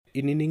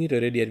Inining'ito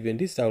Radio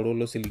Adventist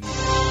ololo siligi.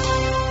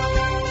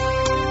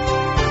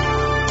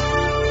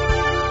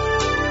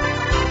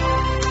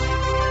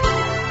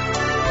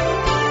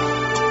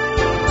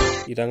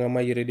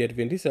 Itang'amai Radio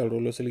Adventist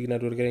ololo siligi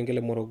natur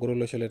kerengele Morogoro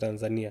losho le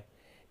Tanzania.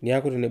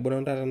 Niaku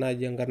tenebona ntata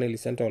naaji enkarna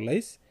Center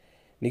Olais,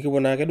 nikipuo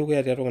naake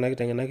dukuya tiatua kuna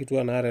kiteng'ena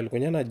kituak naata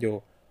elukunya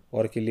najo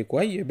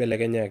orkilikuai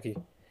oibelekenyaki.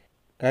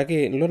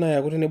 Kake nilo naa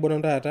yaku tenebona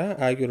ntata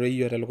aakioro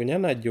iyiok telukunya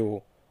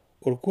najo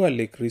orkuak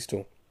le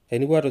Kristo.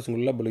 Enikipuo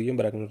aatosingulo laboloyio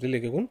mbarakinot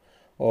lekekun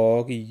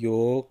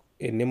ookiyiok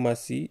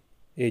enemasi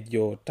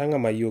ejo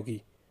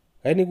tang'amayioki.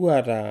 Enikipuo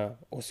aata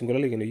osingulo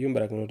lekenoyio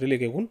mbarakinot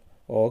lekekun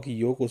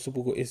ookiyiok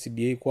osupuko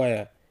SDA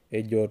kwaya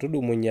ejo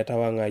tudumunye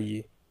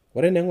tawang'ayie.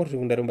 Ore neeng'or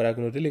sekundari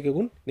mbarakinot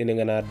lekekun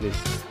neneng'ana address.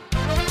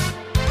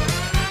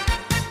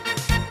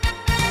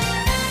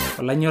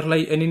 Olanyor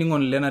lai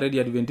enining'on lena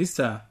Radio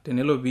Adventista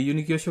tenelo piiyieu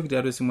nikioshoki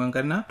tiatua esimu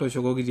enkarna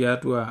toshokoki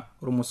tiatua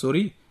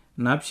ormosori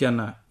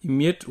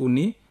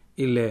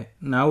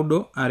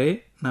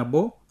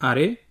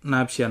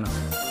 7536921.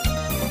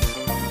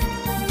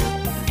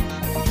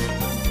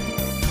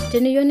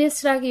 Teniyieu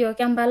nisiraki yiok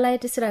empalai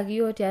tisiraki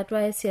yiok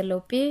tiatua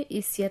SLP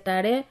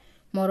Isietare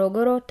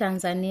Morogoro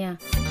Tanzania.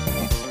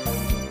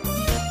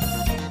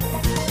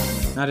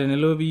 Na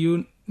tenelo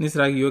piiyieu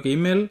nisiraki yiok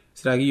email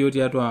siraki yiok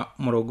tiatua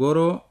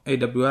morogoro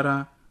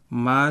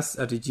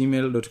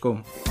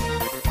awr@gmail.com.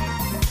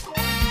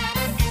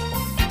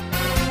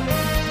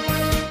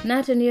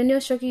 Na teniyieu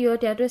nioshoki yiok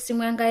tiatua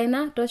esimu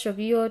enkaina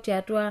toshoki yiok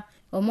tiatua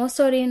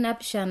omosori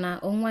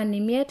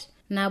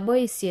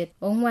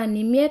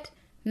 745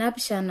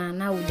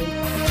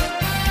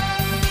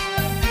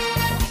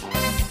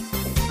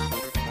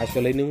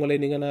 Asho laining'ole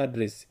ning'ana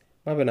address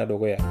mapena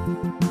dukuya.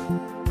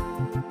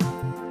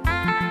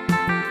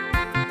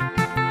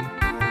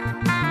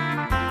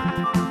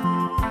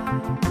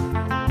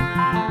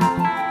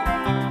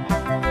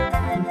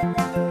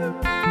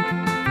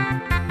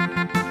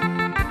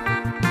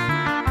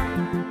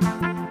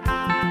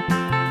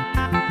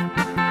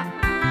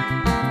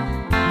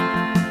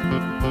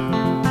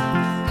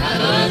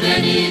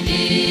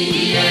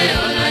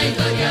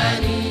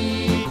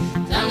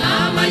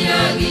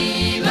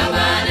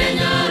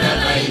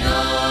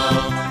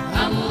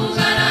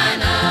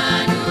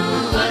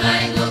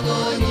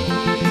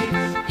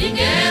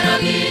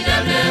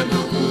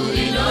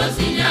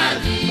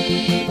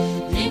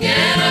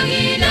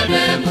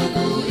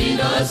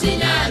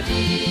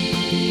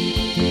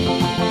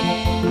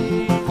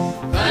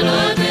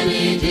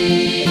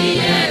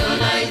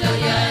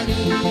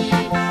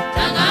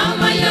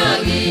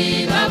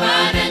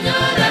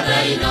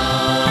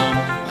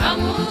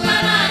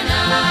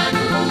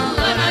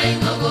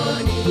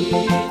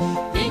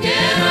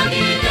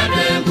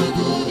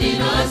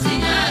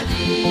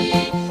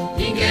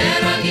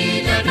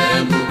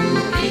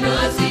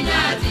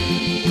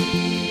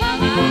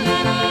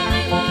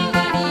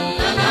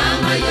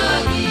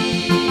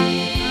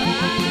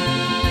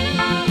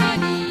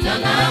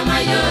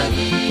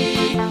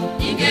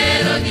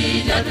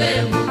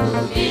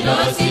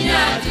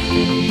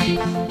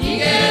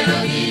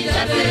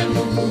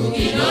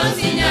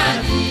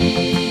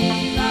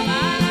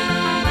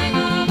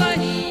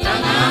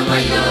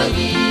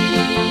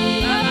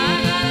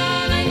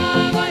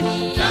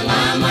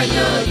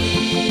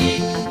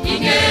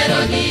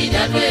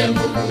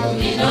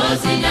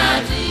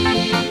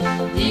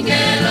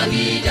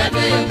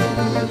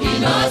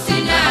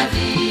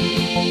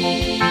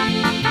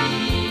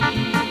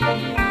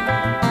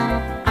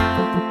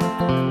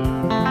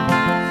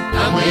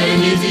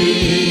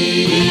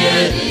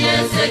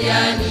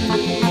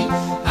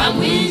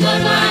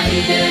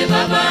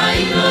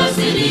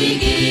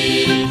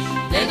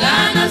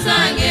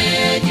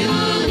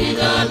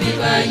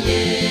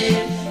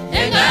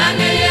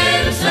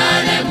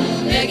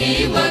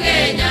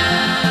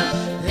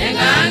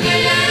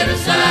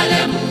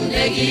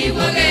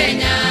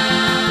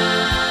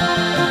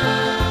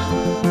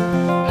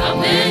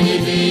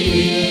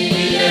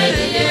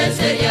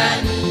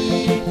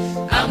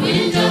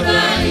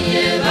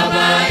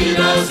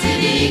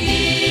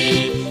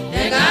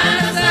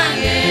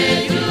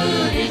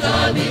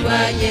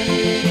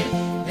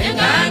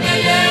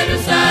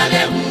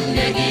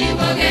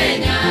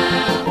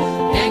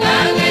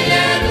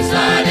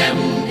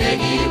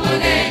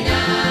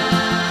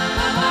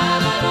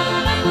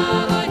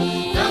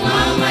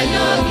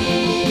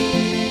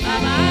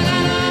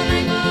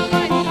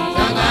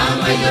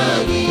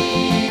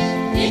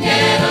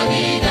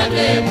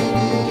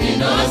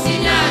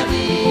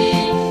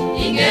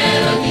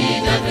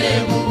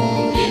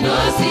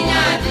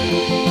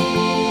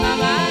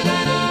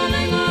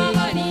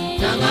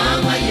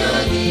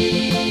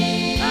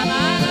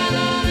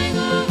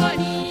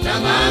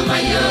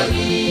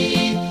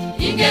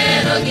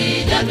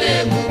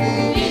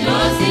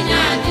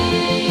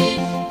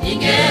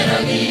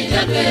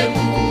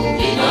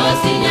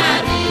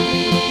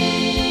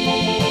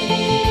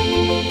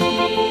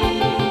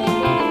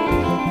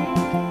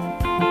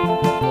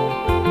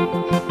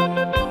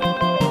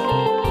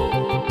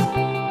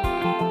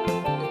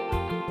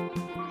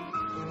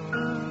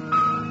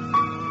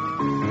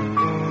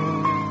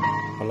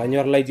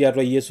 Olanyor lai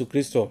tiatua Yesu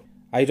Kristo.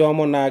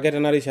 Aitoomon naake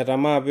tena rishata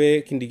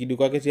maape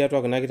kindikidikuake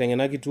tiatua kuna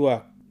kiteng'ena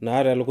kituak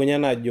naata elukunya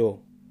najo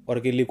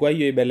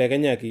orkilikuai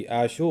oibelekenyaki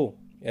ashu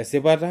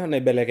esipata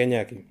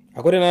naibelekenyaki.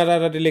 Akore naa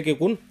taata tele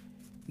kekun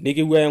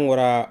nikipuo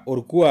aing'uraa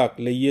orkuak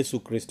le Yesu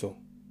Kristo.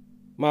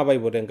 Maapa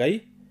ipote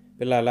Enkai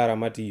pilo alo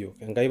aramat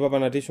iyiok. Enkai papa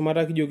natii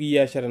shumata kijoki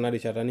iyie asha tena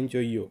rishata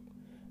nincho iyiok.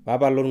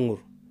 Papa lorng'ur,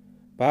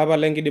 papa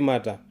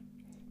lenkidimata,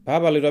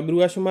 papa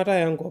loitobirua shumata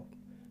enkop.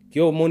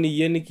 Kiomon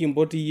iyie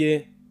nikimpot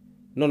iyie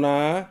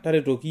nonaa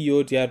taretoki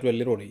iyiok tiatua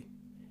ele rorei.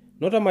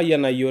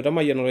 Notamayiana iyiok,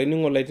 tamayiana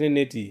olainining'o lai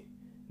tenetii,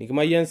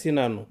 nikimayian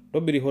sinanu,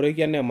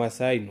 tobirihoreki enaa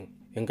emasaa ino.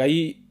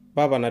 Enkai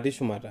papa natii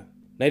shumata.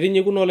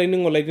 Naitinyikuno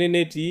olainining'o lai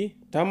tenetii,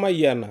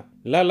 tamayiana,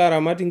 lala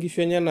aramat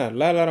inkishu enyenak,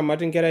 lala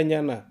aramat inkera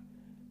enyenak,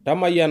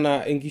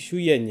 tamayiana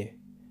enkishui enye,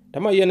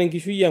 tamayiana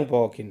enkishui ang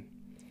pookin.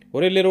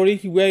 Ore ele rorei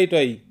kipuo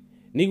aitai,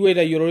 nikipuo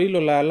aitai ororei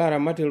lolo ala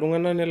aramat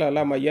iltung'anak, nelo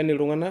ala amayian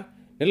iltung'anak,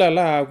 nelo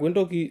ala aaku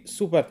entoki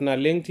supat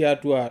naleng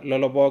tiatua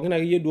lolo pookin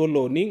akeyie duo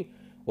looning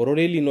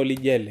ororei lino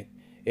lijo ele.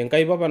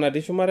 Enkai papa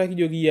natii shumata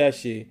kijoki iyie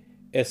ashe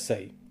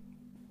esai.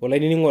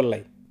 Olainining'o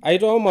lai.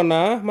 Aitoomon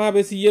naa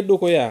maape siyie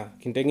dukuya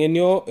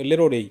kinteng'enio ele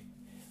rorei.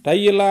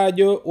 Tayiolo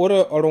ajo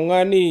ore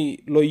oltung'ani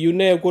loyieu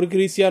neeku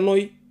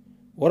orkirisianoi,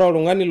 ore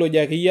oltung'ani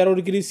lojo akeyie ara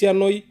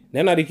orkirisianoi,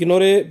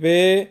 nenarikinore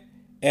pee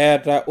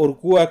eeta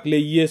orkuak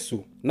le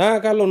Yesu. Naa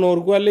kalo naa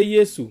orkuak le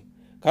Yesu?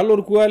 Kalo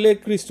orkuak le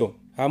Kristo?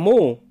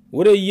 Amu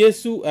ore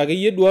Yesu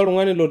akeyie duo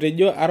oltung'ani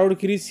lotejo ara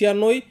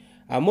orkirisianoi,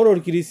 amu ore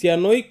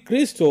orkirisianoi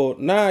Kristo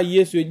naa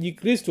Yesu eji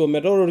Kristo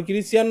metaa ore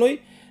orkirisianoi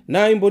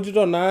naa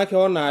impotito naa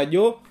keon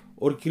ajo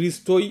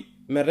orkristoi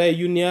metaa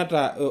eyieu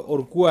niata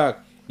orkuak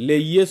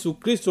le Yesu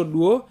Kristo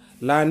duo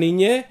laa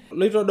ninye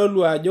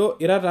loitodolu ajo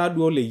ira taa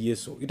duo le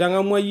Yesu.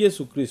 Itang'amua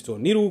Yesu Kristo,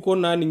 niruko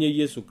naa ninye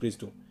Yesu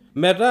Kristo.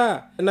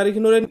 Metaa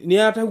enarikinore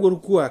niata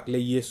orkuak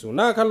le Yesu.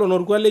 Naa kalo naa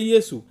orkuak le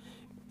Yesu?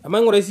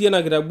 Amaing'urai siyie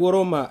ena kitabu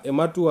Roma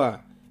ematua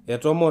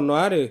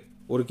 12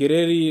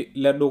 orkereri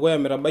ledukuya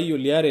metabai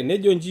oliare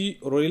nejo nji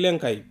ororei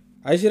lenkai.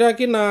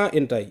 Aishiraki naa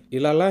intai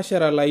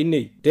ilalashera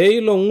lainei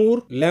teilo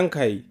ng'ur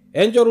lenkai.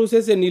 Enchoru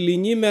seseni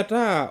linyi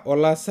metaa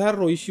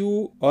olasar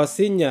oishu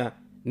osinya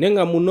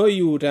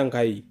neng'amunoyu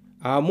tenkai.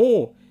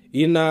 Amu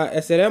ina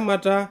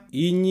eseremata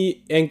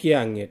inyi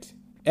enkiang'et.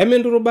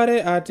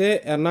 Eminturubare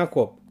ate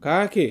enakop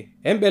kake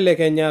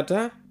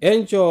embelekenyata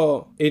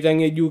encho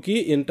eitang'ejuki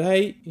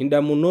intai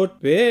indamunot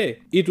pee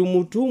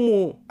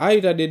itumutumu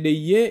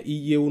aitadedeyie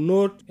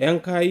iyieunot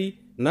Enkai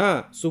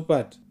naa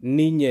supat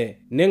ninye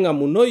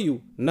neng'amunoyu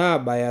naa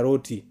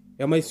bayaroti.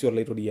 Emaisio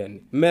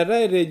olaitoriani. Metaa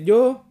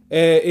etejo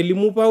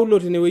elimu Paulo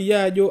tenewueji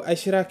ajo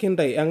aishiraki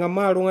intai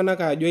eng'amaa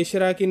iltung'anak ajo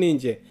aishiraki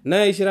ninche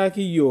naa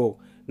aishiraki iyiok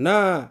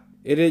naa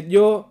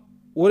etejo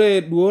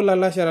ore duo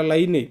lalashara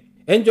lainei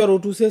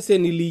enchorutu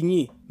seseni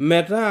linyi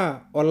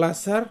metaa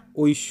olasar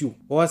oishu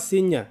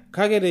osinya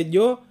kake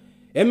etejo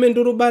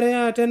eminturubare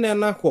ate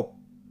enakop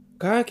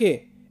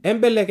kake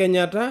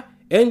embelekenyata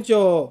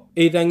encho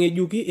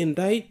eitang'ejuki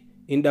intai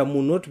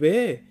indamunot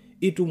pee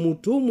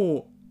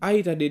itumutumu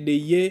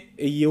aitadedeyie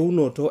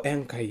eyieunoto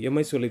Enkai.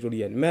 Emaisio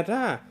olaitoriani.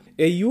 Metaa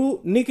eyieu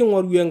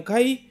niking'oru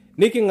Enkai,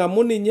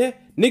 niking'amu ninye,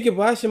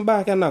 nikipaash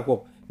imbaa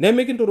enakop.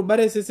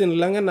 Nemikinturubare seseni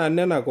lang enaa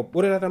nenakop.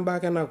 Ore taata imbaa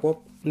enakop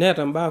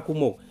neeta imbaa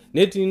kumok.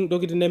 Netii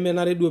ntokitin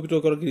nemenare duo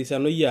pitoki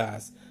orkirisianoi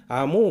aas.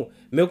 Amu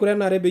mekure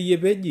enare peyie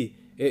peji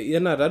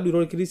enaa taduo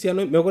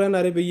orkirisianoi, mekure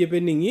enare peyie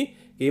pening'i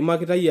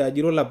kiimakitai ajo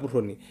ira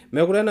olapurroni.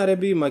 Mekure enare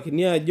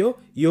piimakini ajo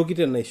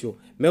iokito enaisho.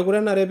 Mekure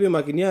enare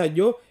piimakini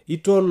ajo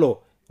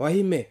itolo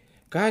waime.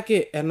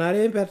 Kake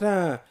enare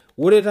petaa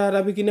ore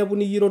taata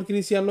pikinepuni iyie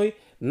orkirisianoi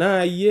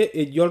naa iyie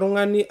eji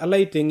oltung'ani ala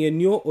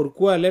aiteng'enio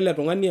orkuak lele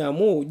tung'ani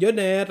amu jo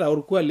naa eeta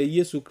orkuak le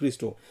Yesu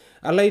Kristo.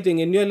 Ala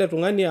aiteng'enio ele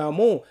tung'ani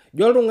amu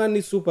jo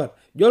oltung'ani supat,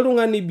 jo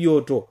oltung'ani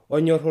bioto,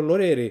 onyor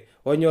olorere,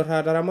 onyor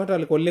ataramata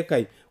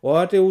irkulikae,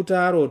 oota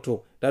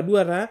eutaaroto.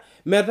 Tadua taa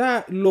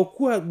metaa ilo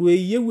kuak duo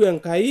eyieu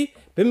Enkai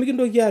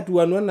pemikintoki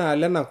atuanu enaa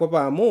lenakop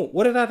amu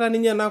ore taata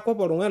ninye enakop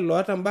oltung'ani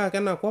loota mbaa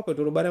enakop,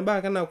 iturubare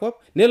mbaa enakop,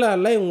 nelo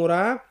ala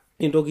aing'uraa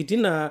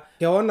intokitin naa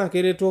keon ake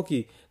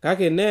eretoki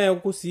kake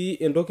neeku sii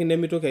entoki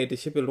nemitoki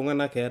aitiship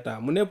iltung'anak eeta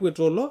amu nepu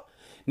etolo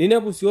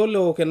ninepu sii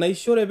oleok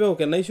enaisho ore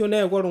peok enaisho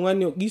neeku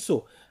oltung'ani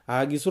ogiso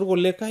aagisu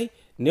irkulikae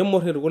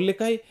nemorr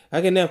irkulikae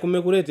kake neeku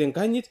mekure eeta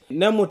enkanyit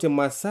nemut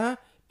imasaa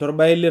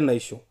torbae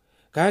lenaisho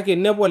kake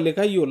nepu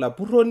olikae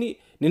olapurroni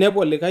ninepu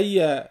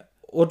olikae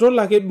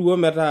otolo ake duo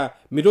metaa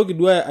mitoki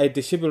duo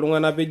aitiship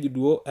iltung'anak peji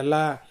duo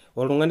elaa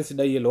oltung'ani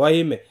sidai ele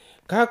waime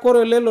kake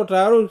ore lelo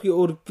taa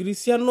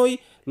orkirisianoi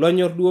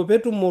lonyor duo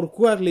petum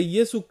orkuak le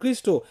Yesu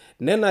Kristo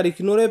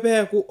nenarikinore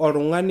peeku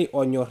oltung'ani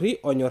onyorri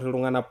onyor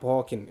iltung'anak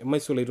pookin.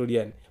 Emaisio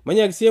olaitoriani.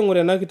 Manyaki sii aing'ura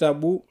ena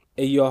kitabu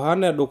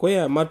Yohana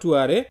edukuya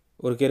matuare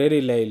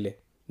orkereri leile.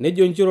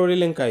 Nejo nchirori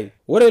lenkai.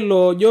 Ore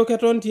loojo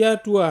keton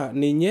tiatua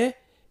ninye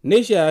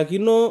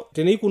neishaakino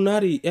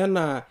teneikunari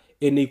enaa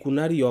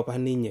eneikunari apa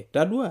ninye.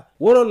 Tadua,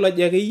 ore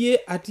olojo akeyie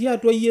atii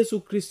atua Yesu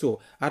Kristo,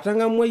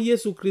 atang'amua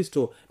Yesu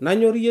Kristo,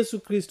 nanyor Yesu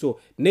Kristo,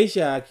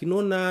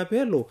 neishaakino naa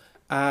pelo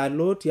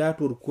alo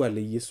tiatua orkuak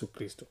le Yesu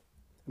Kristo.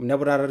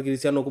 Inepu taata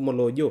irkristiano kumok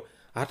loojo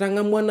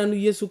atang'amua nanu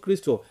Yesu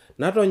Kristo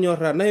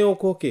natonyorra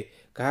nayokoke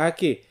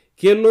kake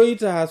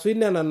keloito aasuj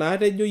nena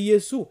naatejo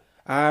Yesu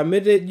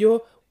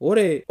metejo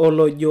ore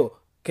olojo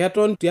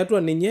keton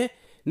tiatua ninye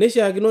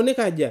neishaakino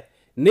nikaja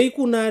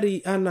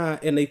neikunari anaa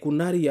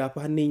enaikunari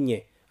apa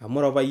ninye amu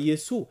ore apa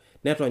Yesu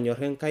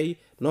netonyorra Enkai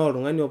naa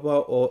oltung'ani apa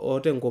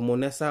oota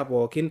enkomono esaa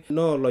pookin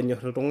naa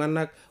olonyorr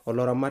iltung'anak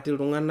oloramat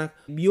iltung'anak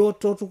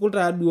bioto tukul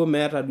taaduo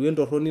meeta duo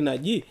entorroni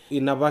naji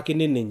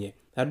inapakini ninye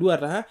tadua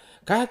taa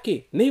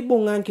kake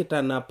neibung'a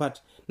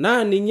nkitanapat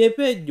naa ninye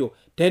pejo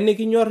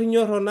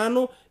tenikinyorrinyorro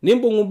nanu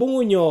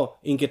nimbung'ubung'u nyoo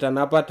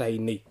inkitanapat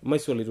ainei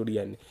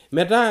maisoloitoriani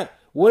metaa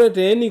ore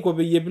teeniko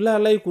peyie pilo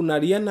alo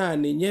aikunari enaa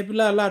ninye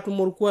pilo alo atum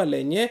orkuak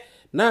lenye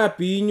naa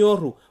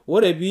piinyorru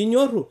ore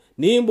piinyorru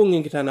niimbung'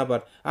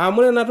 inkitanapat amu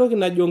ore ena toki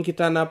najo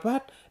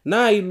nkitanapat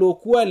naa ilo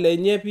kuak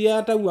lenye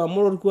piatau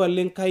amu orkuak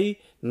lenkai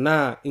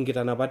naa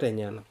inkitanapat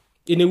enyenak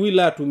inewueji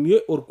ilo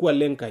atumie orkuak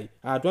lenkai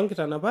atua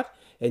nkitanapat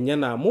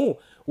enyena amu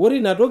ore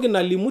ina toki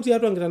nalimu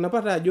tiatua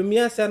nkitanapat ajo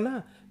mias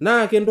ena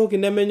naa kentoki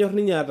nemenyorr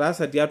ninye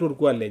ataasa tiatua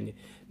orkuak lenye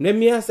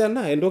nemias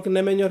ena entoki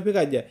nemenyorr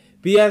pikaja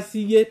pias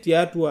iyie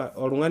tiatua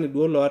oltung'ani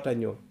duo loota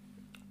nyoo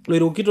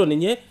loirukito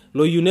ninye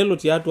loyieu nelo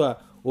tiatua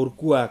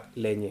orkuak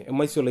lenye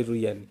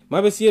emaisoloitoriani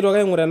mape sii aitoki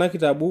aing'ura ena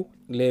kitabu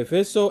le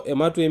Efeso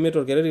ematu emiet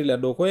orkereri le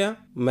dukuya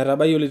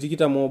metabai ole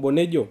 21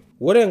 nejo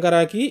ore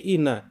enkaraki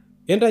ina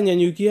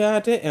entanyanyukie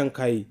ate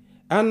Enkai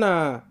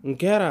anaa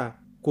nkera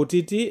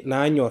kutiti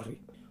naanyorri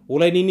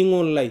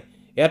olainining'oni lai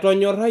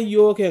etonyorra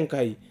yiok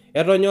Enkai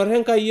etonyorra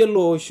Enkai ele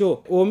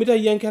osho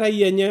oomitayie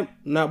enkerai enye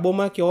nabo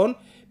makeon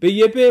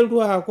peyie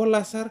peeltu aaku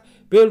lasar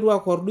peeltu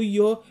akordu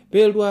yiok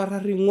peeltu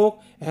arrar ing'ok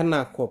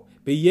enakop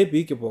peyie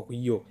piikipok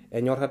yiok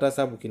enyorrata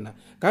sapuk ina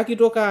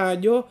kakitoki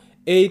ajo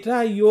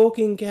eitaa yiok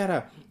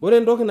inkera ore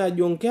entoki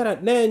najo nkera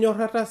naa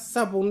enyorrata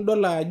sapuk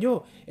nidol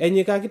ajo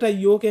enyikakita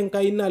yiok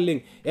Enkai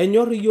naleng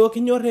enyorr yiok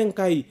kinyorr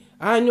Enkai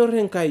aanyorr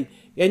Enkai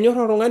enyorr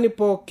oltung'ani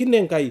pookin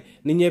Enkai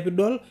ninye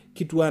pidol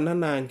kituana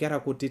naa nkera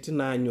kutiti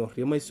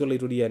naanyorri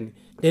emaisoloitoriani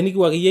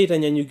tenikiwak iyie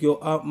aitanyanyukio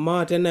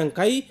maate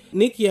Enkai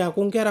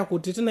nikiaku nkera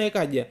kutiti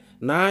naikaja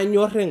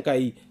naanyorr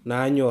Enkai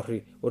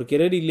naanyorri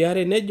orkereri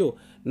liare nejo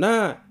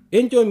naa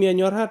enchomie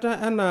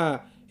enyorrata anaa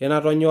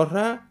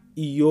enatonyorra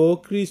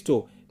iyiok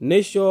Kristo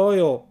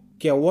neishooyo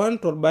kewan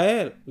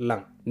torbae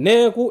lang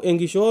neeku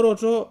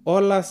enkishooroto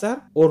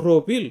olasar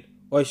orropil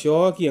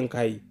oishooki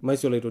Enkai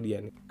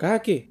maisoloitoriani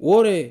kake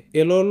ore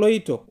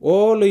eloloito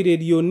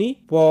oloirerioni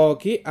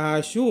pooki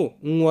ashu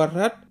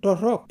ng'uarrat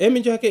torrok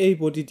emincho ake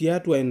eipoti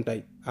tiatua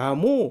entai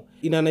amu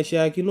ina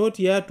naishaakino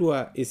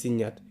tiatua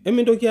isinyat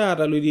emintoki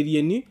aata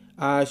loirerieni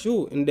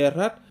ashu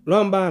nderrat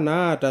lombaa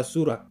naata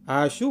sura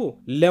ashu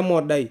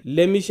lemodai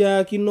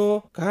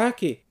lemishaakino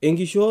kake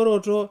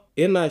enkishooroto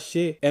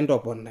enashe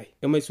entoponai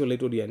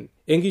emaisoloitoriani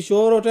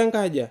enkishooroto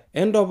enkaja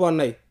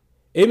entoponai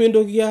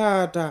emintoki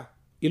aata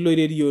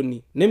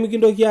iloirerioni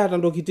nemikintoki aata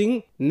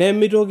ntokiting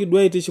nemitoki duo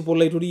aitiship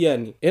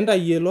olaitoriani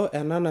entayiolo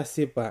ena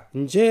nasipa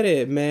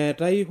njere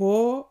meetai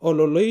hoo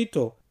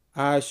ololoito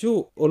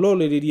ashu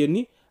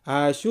ololoirerieni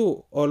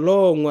ashu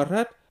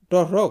oloong'uarrat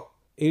torrok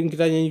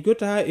enkitanyanyukio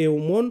taa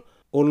eomon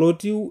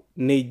olotiu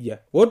neija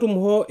otum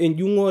hoo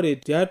enjung'ore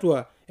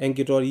tiatua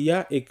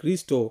enkitoria e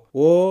Kristo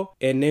o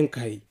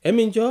enenkai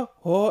emincho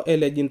hoo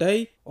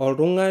elejintai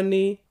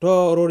oltung'ani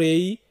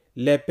toororei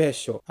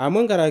lepesho amu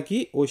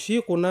enkaraki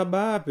oshi kuna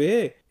baa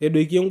pee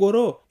edoikie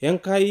engoro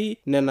Enkai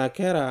nena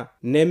kera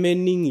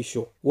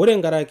nemening'isho ore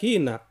enkaraki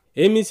ina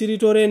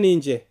emisiritore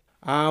ninche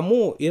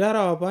amu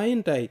irara apa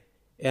intai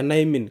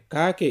enaimin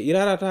kake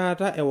irara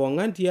taata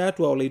ewang'an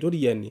tiatua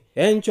olaitoriani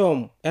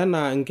enchom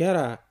enaa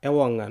nkera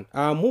ewang'an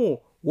amu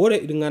ore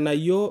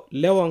irng'anayio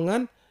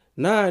lewang'an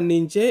naa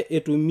ninche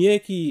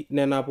etumieki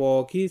nena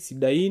pooki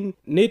sidain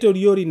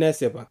neitoriori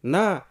nesipa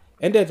naa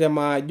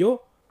entetema ajo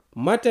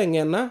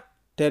mateng'ena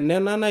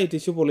tenena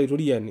naitiship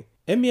olaitoriani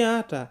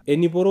emiata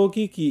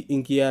eniporokiki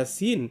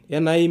inkiasin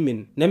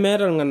enaimin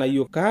nemeeta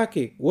irng'anayio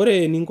kake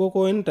ore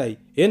eninkoko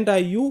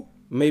entayu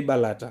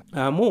meibalata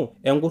amu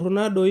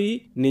enkurruna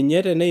doi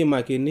ninye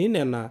teneimakini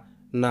nena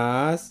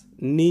naas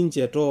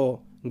ninche too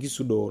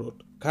nkisudoorot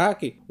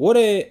kake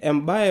ore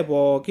embaye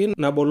pookin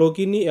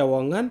nabolokini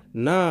ewang'an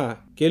naa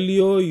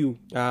kelioyu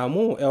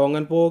amu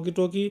ewang'an pooki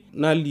toki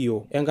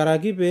nalio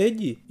enkaraki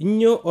peeji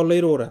inyo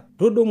oloirura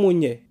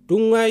tudumunye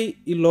tung'ai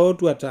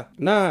ilootuata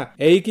naa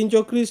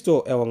eikincho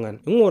Kristo ewang'an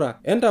ing'ura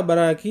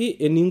entabaraki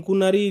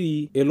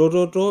eninkunariri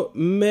elototo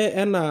mme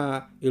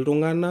enaa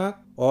iltung'anak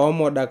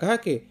oomoda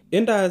kake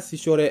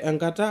entaasishore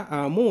enkata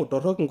amu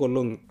torrok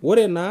inkolong'i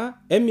ore naa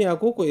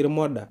emiakuku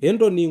irmoda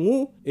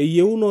entoning'u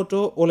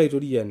eyieunoto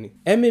olaitoriani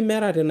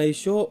emimera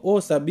tenaisho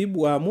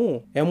osabibu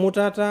amu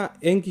emutata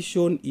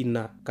enkishon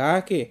ina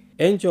kake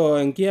enchoo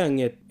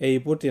enkiyang'et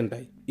eiput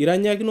intai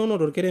iranyakinono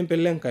torkerembe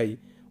lenkai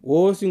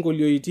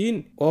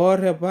osinkolioitin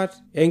orepat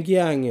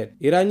enkiyang'et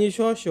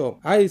iranyishosho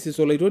aisis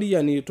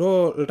olaitoriani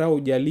too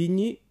iltauja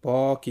linyi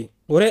pooki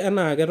ore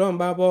enaake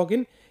toombaa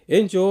pookin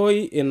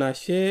enchooi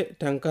inashe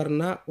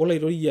tenkarna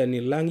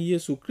olaitoriani lang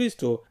Yesu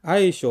Kristo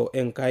aisho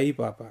Enkai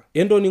Papa.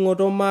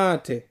 Entoning'oto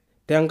maate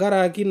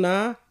tenkaraki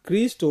naa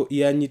Kristo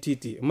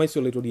ianyititi maisi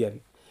olaitoriani.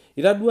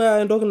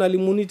 Itadua entoki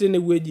nalimuni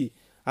tenewueji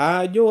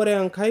ajo ore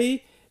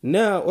Enkai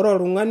naa ore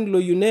oltung'ani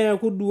loyieu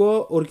neeku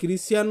duo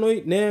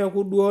orkirisianoi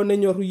neeku duo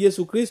nenyorru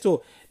Yesu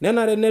Kristo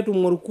nenare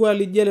netum orkuak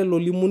lijo lelo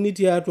limuni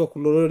tiatua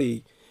kulo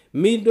rorei.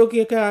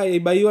 Mintoki ake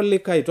aibai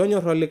olikae,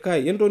 tonyorr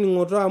olikae,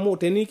 entoning'oto amu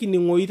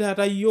tenikining'oi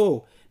taata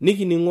yiok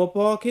nikining'o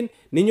pookin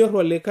ninyorr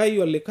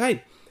olikae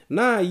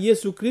naa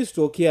Yesu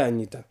Kristo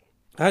kianyita.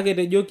 Kake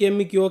tejo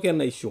kemikiok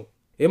enaisho.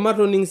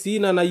 Ematoning' sii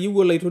ina nayieu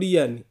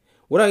olaitoriani.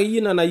 Ore akeyie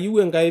ina nayieu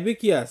Enkai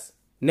pikias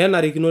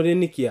nenarikino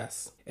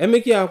nikias.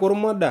 Emikiaku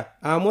ormoda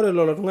amu ore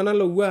lelo tung'anak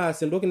loopuo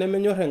aas entoki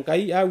nemenyorr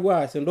Enkai aapuo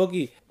aas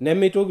entoki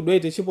nemeitoki duo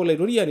aitiship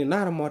olaitoriani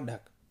naa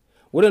irmodak.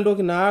 Ore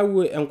entoki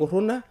naayau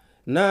enkurruna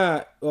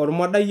naa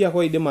ormodai ake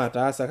oidim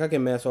ataasa kake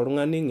meas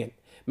oltung'ani ng'en.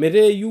 Metaa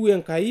eyieu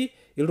Enkai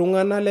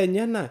iltung'anak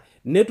lenyena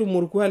netum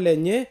orkuak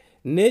lenye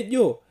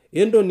nejo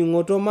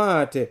entoning'oto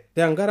maate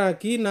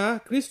tenkaraki naa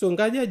Kristo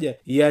nkajaja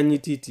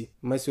ianyititi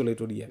maisi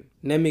olaitoriani.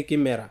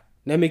 Nemikimera,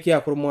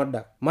 nemikiaku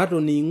irmodak.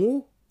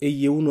 Matoning'u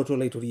eyieunoto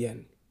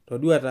olaitoriani.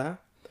 Todua taa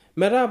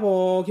metaa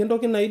pooki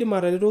entoki naidim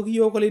ataretoki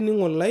yiok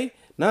olainining'o lai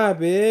naa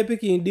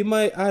peepikindim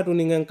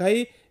atoning'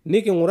 Enkai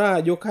niking'uraa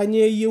ajo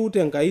kanyioo eyieu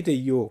Enkai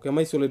teyiok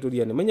emaisi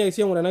olaitoriani. Manyaaki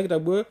sii aing'uraa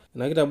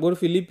ena kitabu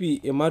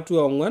orfilipi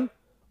ematua 4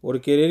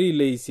 orkereri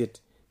le 5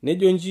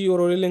 nejo nji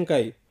ororei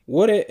lenkai.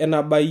 Ore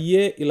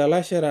enabayie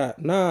ilalashera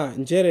naa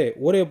nchere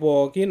ore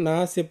pooki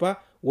naasipa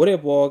ore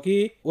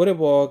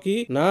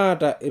pooki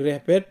naata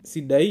irrepet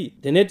sidai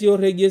tenetii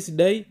orregie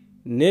sidai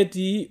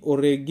netii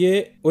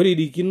orregie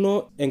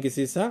oririkino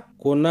enkisisa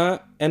kuna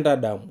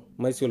entadamu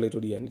maisi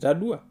olaitoriani.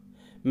 Tadua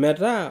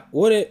metaa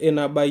ore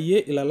enabayie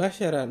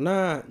ilalashera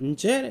naa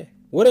nchere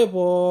ore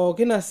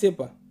pooki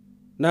nasipa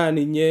naa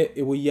ninye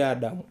epuoi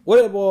adamu.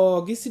 Ore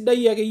pooki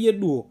sidai akeyie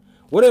duo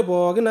ore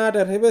pooki naata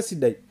errepet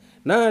sidai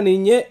naa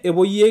ninye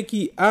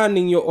epuoyieki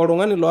aaning'ie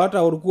oltung'ani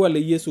loota orkuak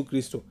le Yesu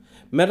Kristo.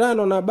 Metaa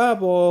nona baa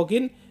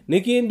pookin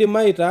nikiindim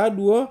aitaa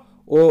duo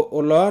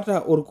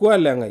oloota orkuak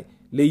leng'ai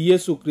le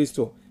Yesu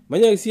Kristo.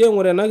 Manyaaki sii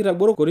aing'uraa ena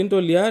kitabu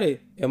orkorinto liare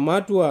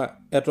ematua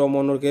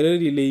 10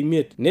 orkereri le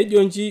 5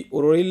 nejo nji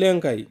ororei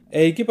lenkai.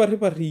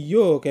 Eikiparriparri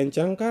yiok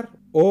enchankar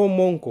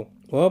oomonko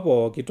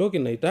opooki toki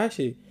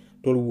naitashe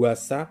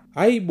torwuasa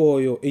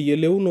aibooyo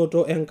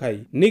eyieleunoto Enkai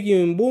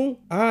nikimbung'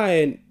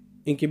 aaen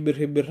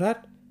inkibirribirat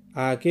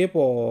ake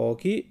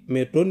pooki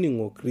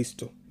metoning'o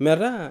Kristo.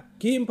 Metaa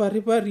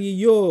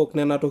kimparriparri yiok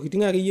nena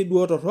tokiting' akeyie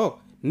duo torrok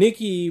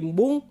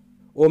nikimbung'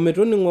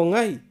 ometoning'o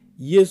ng'ai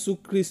Yesu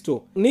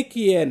Kristo.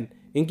 Nikien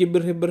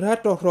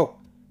inkibirribirat torrok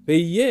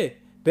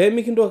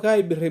peemikintoki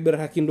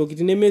aibirribiraki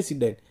intokiting'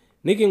 nemesidain.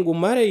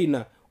 Nikingumare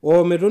ina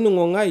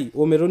ometoning'o ng'ai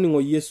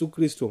ometoning'o Yesu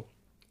Kristo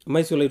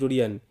maisi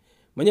olaitoriani.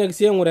 Manyaaki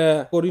sii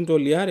aing'uraa Korinto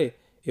liare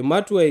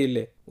ematua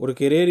 6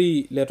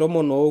 orkereri le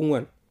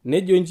 14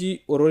 nejo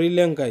nji ororei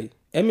lenkai.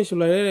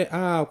 Emishularere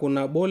aaku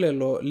nabo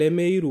lelo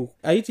lemeiruk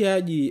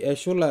aitiaji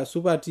eshula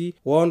supati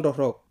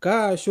woontorrok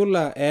kaa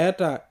shula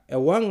eeta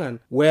ewang'an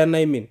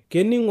wenaimin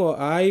kening'o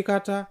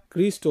aikata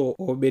Kristo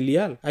o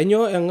Belial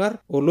anyoo eng'ar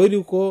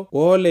oloiriko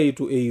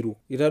ooleitu eiruk.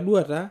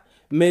 Itadua taa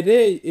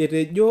metaa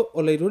etejo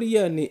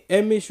olaitoriani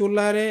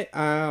emishulare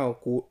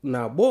aaku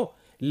nabo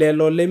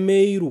lelo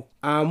lemeiruk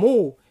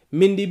amu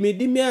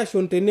mindimidimi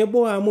ashon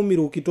tenebo amu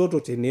mirukitoto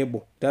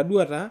tenebo.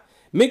 Itadua taa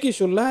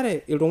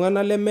mikishulare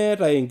iltung'anak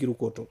lemeeta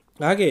enkirukoto.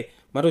 Kake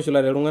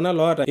matushulare iltung'anak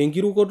loota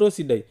enkirukoto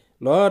sidai,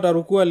 loota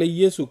orkuak le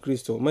Yesu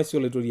Kristo maisi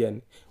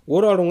olaitoriani.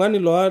 Ore oltung'ani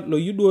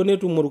loyieu duo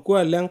netum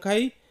orkuak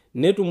lenkai,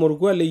 netum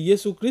orkuak le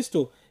Yesu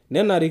Kristo,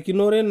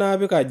 nenarikinore naa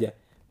pikaja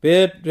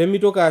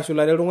peemitoki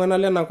ashulare iltung'anak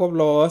lenakop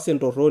loos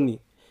entorroni.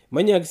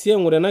 Manyaaki sii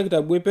aing'uraa ena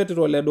kitabu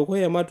Petro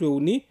ledukuya ematua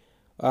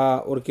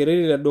 3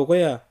 orkereri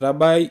ledukuya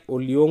tabai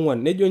 4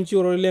 nejo nji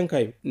ororei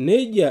lenkai.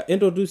 Neija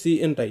entotiu sii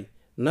intai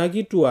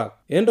nakituak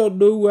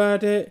entodou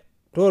ate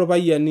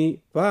toorpayiani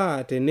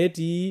paa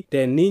tenetii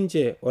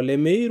teninche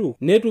olemeiruk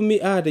netumi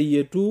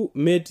aateyietu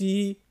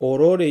metii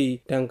ororei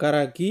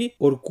tenkaraki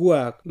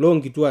orkuak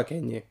loonkituak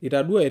enye.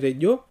 Itadua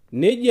etejo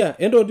neija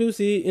entotiu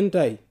sii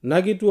intai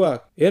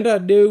nakituak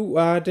entadeu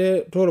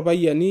ate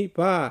toorpayiani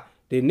paa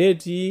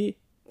tenetii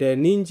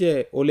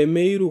teninche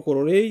olemeiruk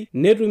ororei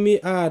netumi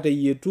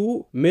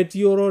aateyietu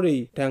metii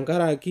ororei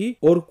tenkaraki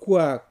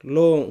orkuak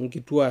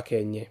loonkituak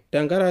enye.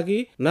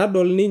 Tenkaraki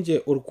nadol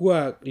ninche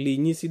orkuak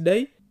linyi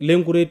sidai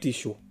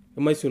lenkuretisho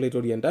emaisi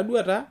olaitoriani.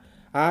 Tadua taa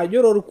ajo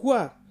ore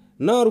orkuak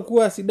naa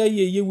orkuak sidai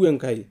eyieu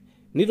Enkai.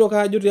 Nitoki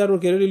ajo tiatua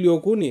orkereri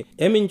liokuni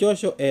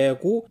eminchosho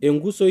eeku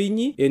enkuso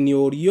inyi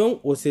enioriong'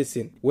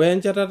 osesen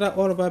wenchatata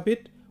orpapit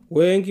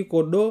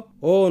wenkikodo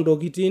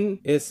oontokitin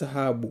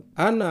esahabu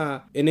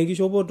anaa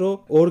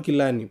enenkishopoto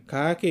oorkilani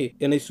kake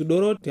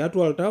enaisudoro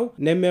tiatua oltau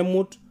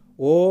nememut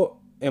o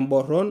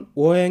emborron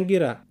o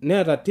engira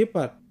neeta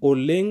tipat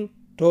oleng'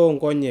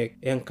 toonkonyek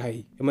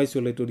Enkai emaisi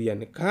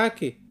olaitoriani.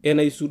 Kake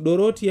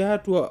enaisudoro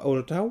tiatua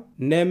oltau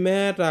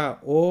nemeeta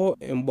o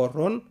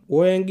emborron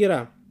o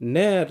engira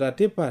neeta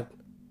tipat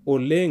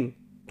oleng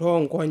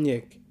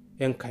toonkonyek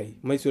Enkai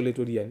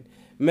maisoloitoriani.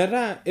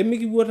 Metaa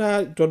emikipuo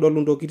taa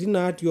todolu ntokitin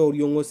natii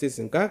oriong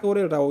osesen, kake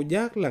ore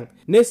iltaujak lang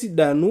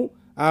nesidanu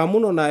amu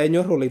nona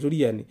enyor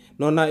olaitoriani,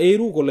 nona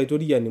eiruko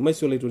olaitoriani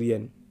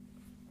maisoloitoriani.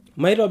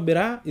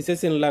 Maitobira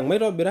isesen lang,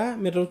 maitobira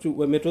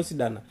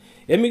metosidana.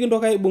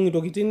 Emikintoki aibung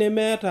ntokitin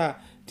nemeeta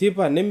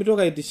tipa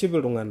nemitoki aitiship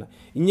iltung'ana.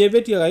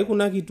 Inyepetiaki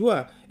kuna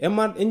kituak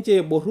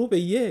enche borru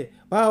peyie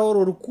paa ore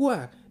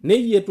orkuak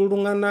neyietu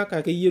iltung'anak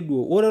akeyie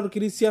duo. Ore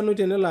orkristiano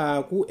tenelo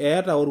aaku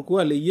eeta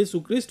orkuak le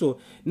Yesu Kristo,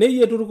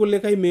 neyietu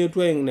irkulikae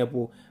meetu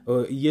ainepu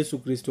Yesu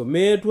Kristo,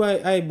 meetu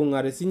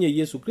aibung'are sinye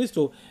Yesu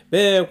Kristo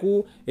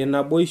peeku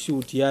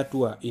enaboishu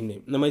tiatua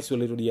ine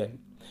nemaisoloitoriani.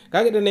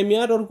 Kake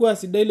tenemiata orkuak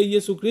sidai le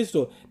Yesu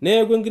Kristo,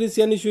 neeku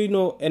enkristianisho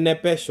ino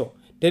enepesho.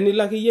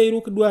 Tenilaki yie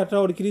iruk duo ata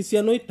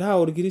orkristianoi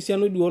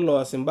duo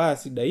loas imbaa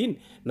sidain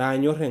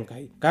naanyor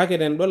Enkai. Kake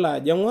tenidol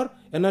ajo eng'or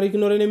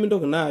enarikinore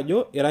nemintoki naa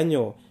ajo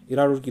iranyoo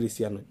irara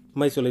orkristianoi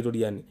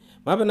maisoloitoriani.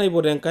 Mape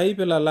naipot Enkai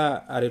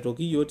pelala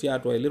aretoki yiok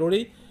tiatua ele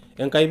rorei.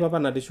 Enkai papa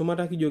natii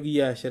shumata kijoki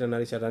yie ashe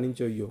tenarishata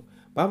nincho yiok.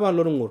 Papa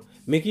lorng'ur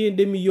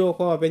mikiindim yiok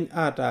oopeny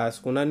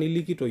ataas kuna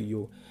nilikito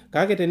yiok.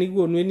 Kake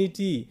tenikiponu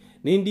enitii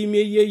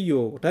nindimie yie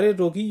yiok,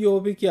 taretoki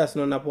yiok pikias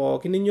nona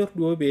pookin ninyor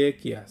duo pee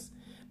kias.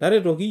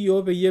 Taretoki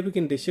yiok peyie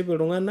pikintiship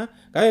iltung'ana,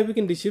 kake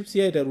pikintiship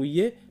sii aiteru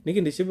yie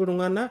nikintiship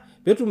iltung'ana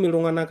petum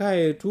iltung'anak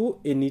aetu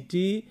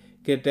enitii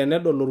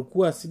tenedol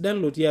orkuak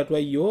sidan lotii atua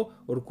yiok,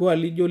 orkuak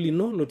lijo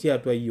lino lotii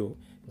atua yiok.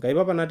 Enkai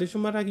papa natii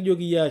shumata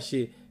kijoki yie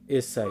ashe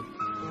esai.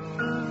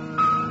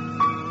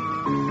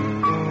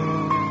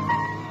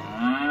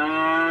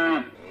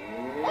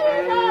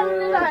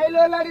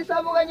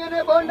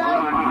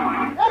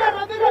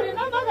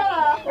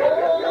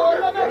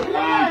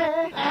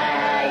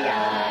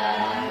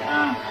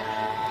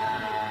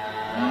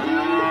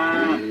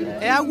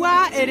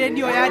 Eyaua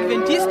eredio ya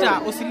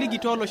Adventista osiligi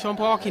tolosho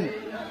pookin.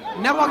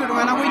 Nepooki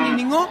iltung'anak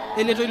oinining'o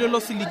eletoilo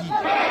losiligi.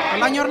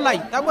 Olanyor lai,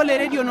 tabolo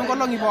eredio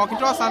nonkolong'i pookin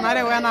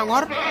toosanare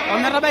wenang'or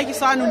ometabaiki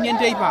saa 4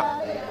 enteipa.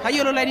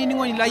 Tayiolo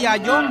lainining'oni lai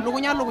ajo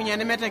lukunya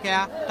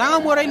nemetekeya.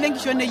 Tang'amu oroi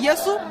lenkishon e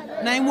Yesu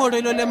naimu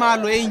ortoilo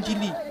lemaalo e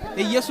Injili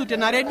e Yesu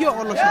tena redio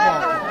olosho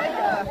pookin.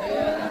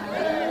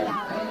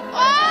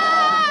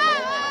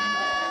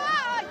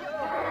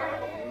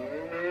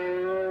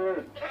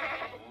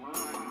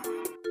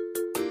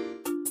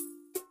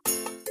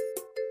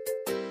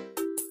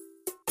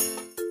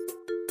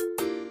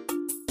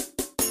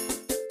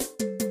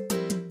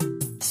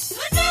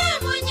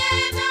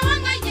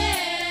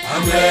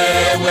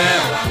 Amewe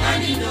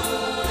wanganino,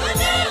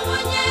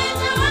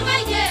 monyeta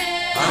wangaye.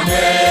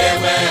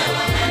 Amewe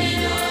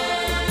wanganino,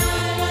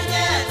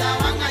 monyeta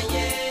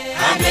wangaye.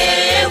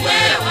 Amewe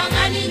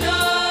wanganino,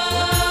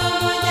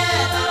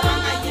 monyeta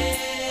wangaye.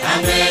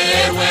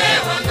 Amewe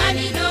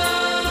wanganino,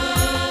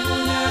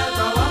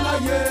 monyeta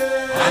wangaye.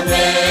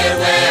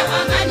 Amewe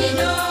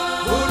wanganino,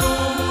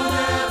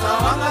 monyeta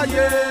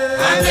wangaye.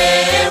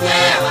 Amewe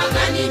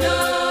wanganino,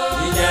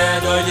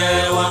 ijedoje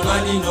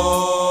wanganino.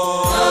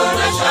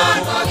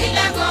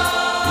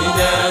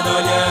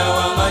 Ijedoje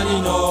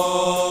wanganino,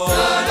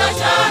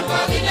 Doloshan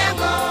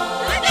Bogilengo,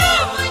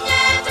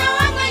 Munyeta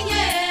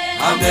wangaye.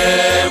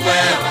 Amewe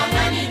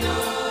wanganino,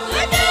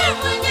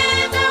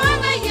 Munyeta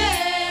wangaye.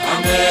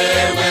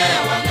 Amewe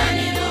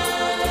wanganino,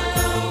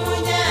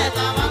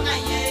 Munyeta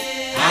wangaye.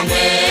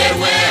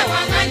 Amewe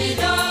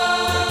wanganino,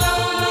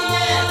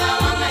 Munyeta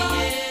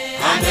wangaye.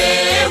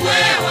 Amewe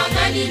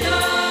wanganino,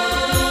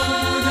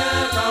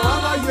 Munyeta wangaye.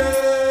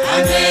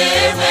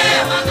 Amewe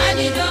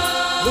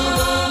wanganino.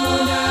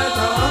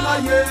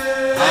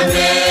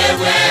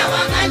 Amewe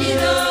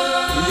wanganino,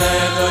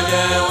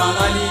 ijedoje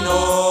wanganino,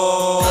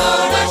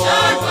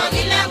 Doloshan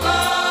Bogilengo,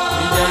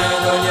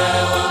 ijedoje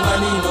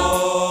wanganino,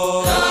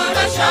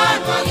 Doloshan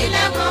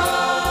Bogilengo.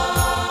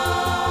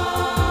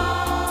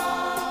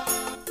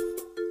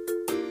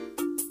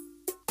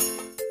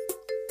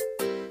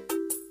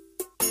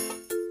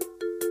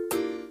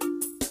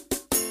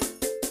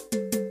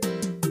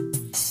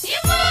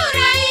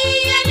 Imurai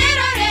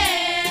enerore,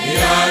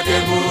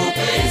 yadebu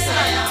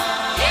pesaya.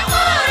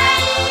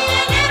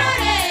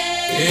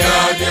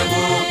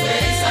 Yadebu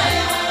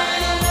pesaya,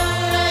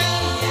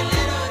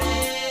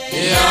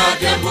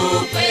 Yadebu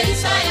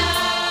pesaya,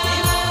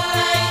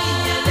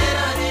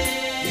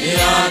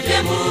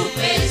 Yadebu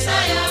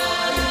pesaya,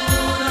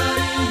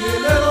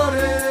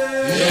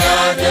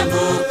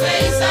 Yadebu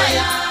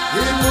pesaya,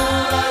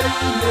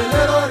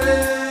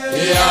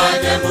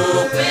 Yadebu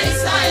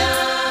pesaya,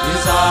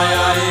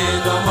 Isaya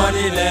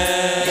indomonile,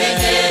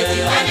 Egeti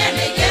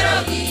wanele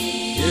gerogi,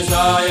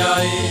 Isaya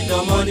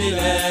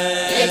indomonile.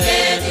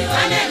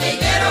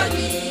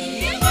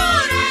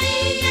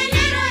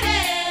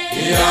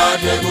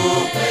 Yadebu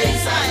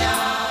pesaya,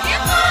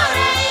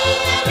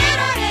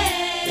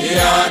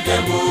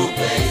 Yadebu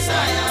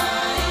pesaya,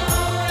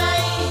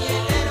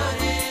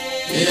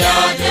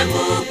 Yadebu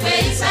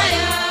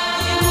pesaya,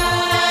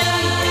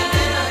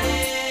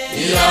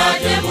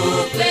 Yadebu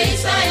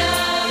pesaya,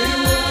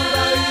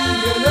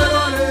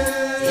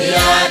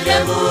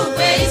 Yadebu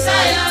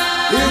pesaya,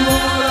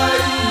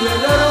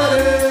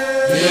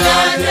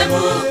 Iyate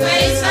bukwe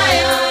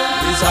Isaya.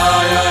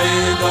 Isaya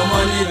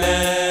idomonile.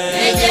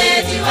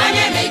 Ejeti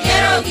wanene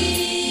kerogi.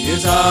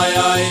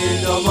 Isaya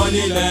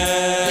idomonile.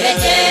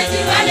 Ejeti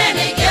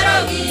wanene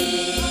kerogi.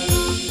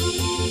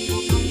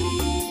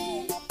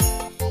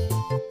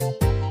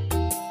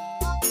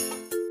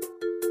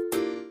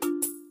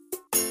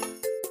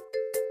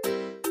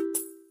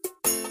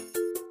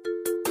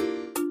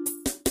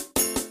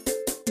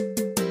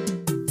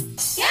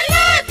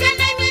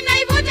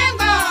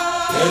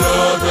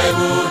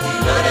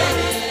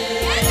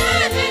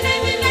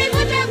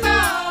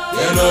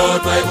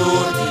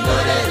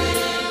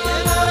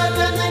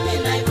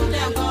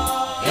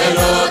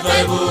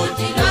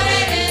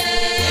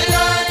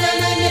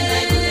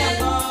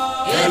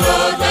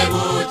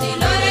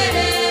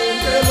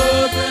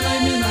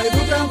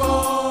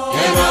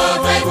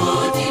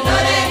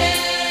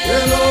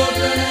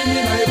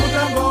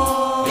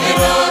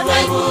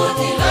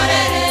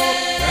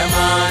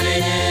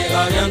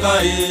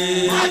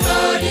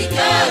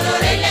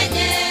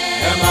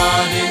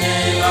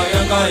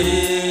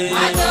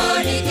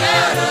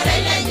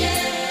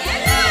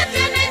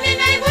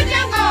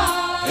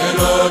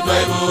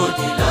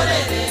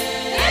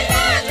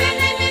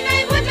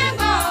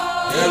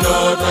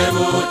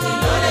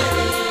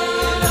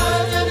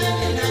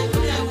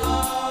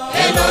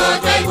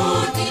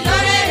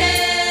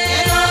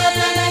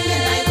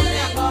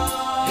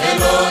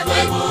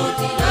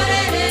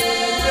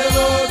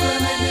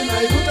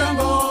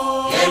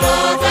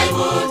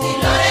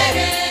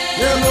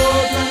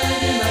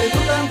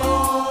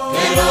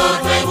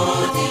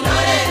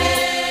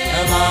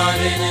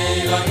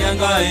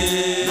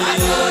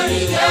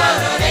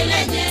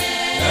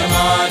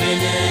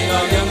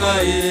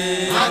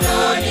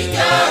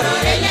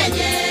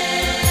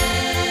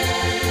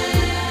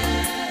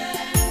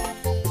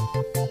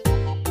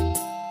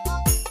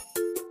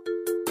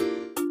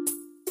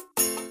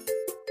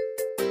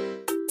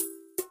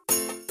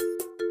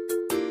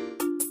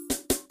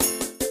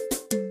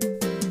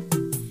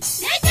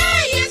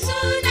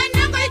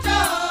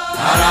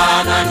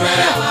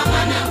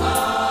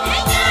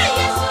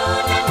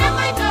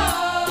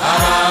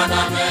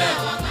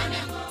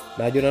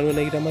 Najo nanu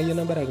na kitamaye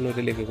na barak no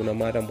teleke kuna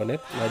mara mbonet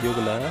najo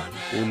kuna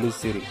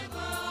ulusiri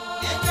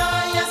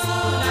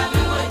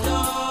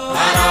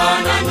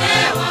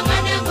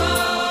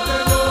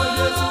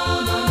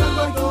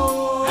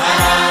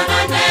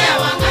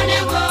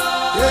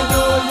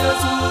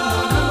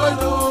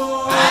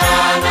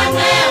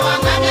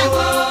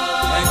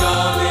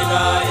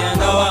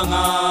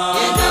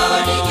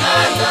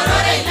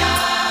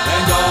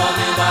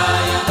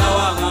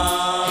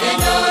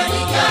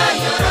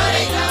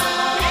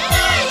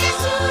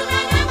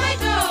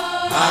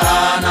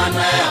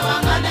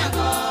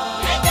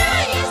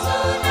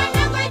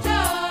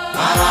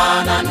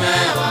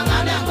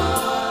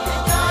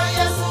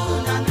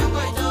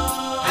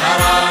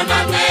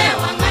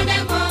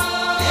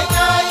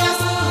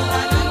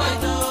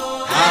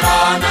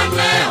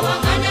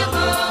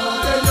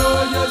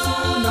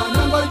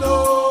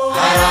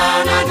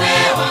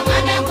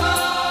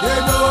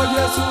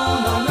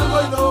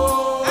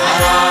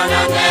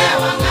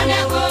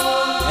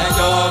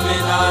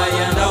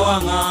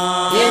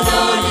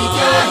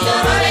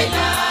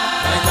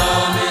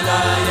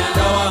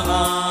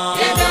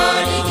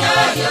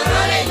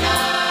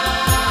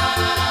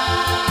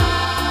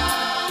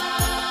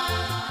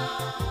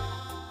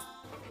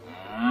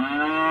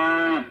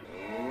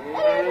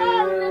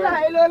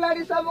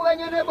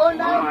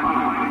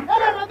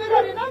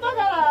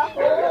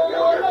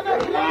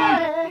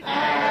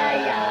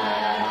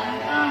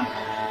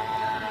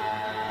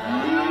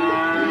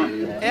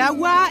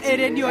Eawa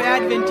radio ya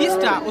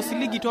Adventista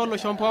osiligi tolo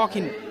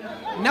shompookin.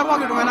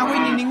 Nepoki tung'anak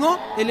oinining'o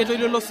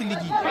eletoilo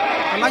losiligi.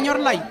 Olanyor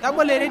lai,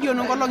 tabole radio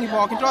nonkolong'i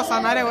pookin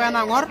toosanare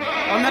wenang'or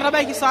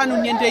ometabaiki saa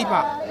uni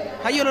enteipa.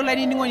 Tayiolo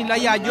lainining'oni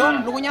lai ajo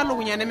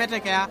lukunya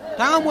nemetekea.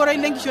 Tang'amu oroi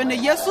lenkishon e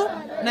Yesu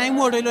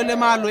naing'u oroi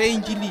lemaalo e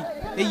Injili.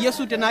 E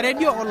Yesu tena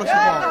radio olosho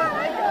pookin.